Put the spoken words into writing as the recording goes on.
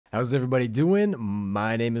How's everybody doing?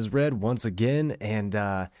 My name is Red once again, and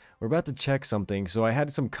we're about to check something. So I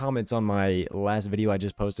had some comments on my last video I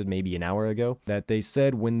just posted maybe an hour ago that they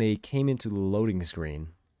said when they came into the loading screen,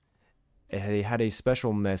 they had a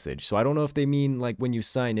special message. So I don't know if they mean like when you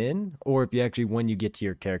sign in or if you actually when you get to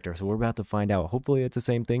your character. So we're about to find out. Hopefully it's the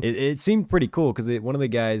same thing. It seemed pretty cool because one of the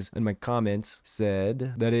guys in my comments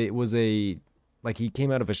said that it was like he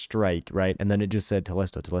came out of a strike, right? And then it just said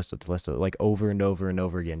Telesto, Telesto, Telesto, like over and over and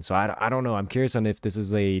over again. So I don't know. I'm curious on if this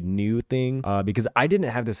is a new thing because I didn't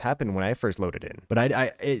have this happen when I first loaded in. But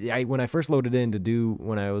when I first loaded in to do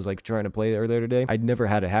when I was like trying to play earlier today, I'd never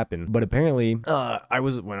had it happen. But apparently, when I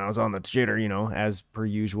was on the Twitter, you know, as per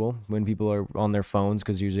usual, when people are on their phones,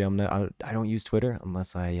 because usually I don't use Twitter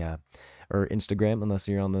unless or Instagram, unless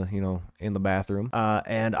you're on the, you know, in the bathroom.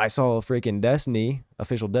 And I saw a freaking Destiny,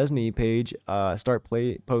 official Destiny page, start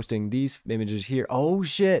posting these images here. Oh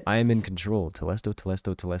shit, I am in control. Telesto,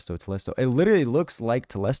 Telesto, Telesto, Telesto. It literally looks like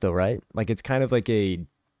Telesto, right? Like it's kind of like a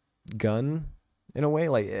gun in a way,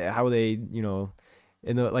 like how they, you know,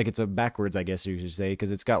 like it's a backwards, I guess you should say,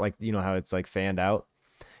 because it's got like, you know, how it's like fanned out.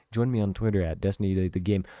 Join me on Twitter at Destiny the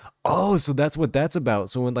game. Oh, so that's what that's about.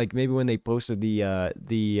 So when like maybe when they posted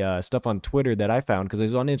the stuff on Twitter that I found, because I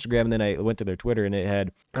was on Instagram and then I went to their Twitter and it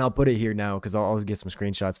had, and I'll put it here now because I'll get some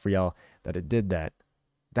screenshots for y'all that it did that.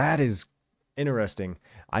 That is interesting.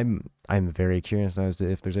 I'm very curious as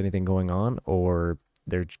to if there's anything going on or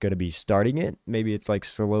they're gonna be starting it. Maybe it's like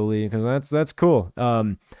slowly, because that's cool.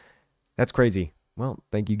 That's crazy. Well,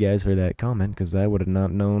 thank you guys for that comment because I would have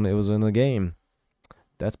not known it was in the game.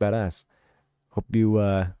 That's badass. Hope you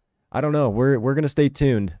I don't know, we're gonna stay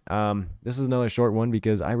tuned. This is another short one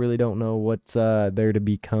because I really don't know what's there to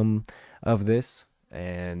become of this.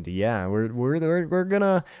 And yeah, we're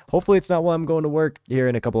gonna, hopefully it's not while I'm going to work here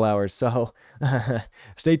in a couple hours, so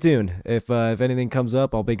stay tuned. If anything comes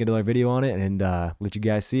up, I'll make another video on it and let you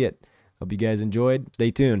guys see it. Hope you guys enjoyed.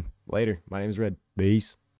 Stay tuned. Later. My name is Red.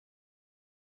 Peace.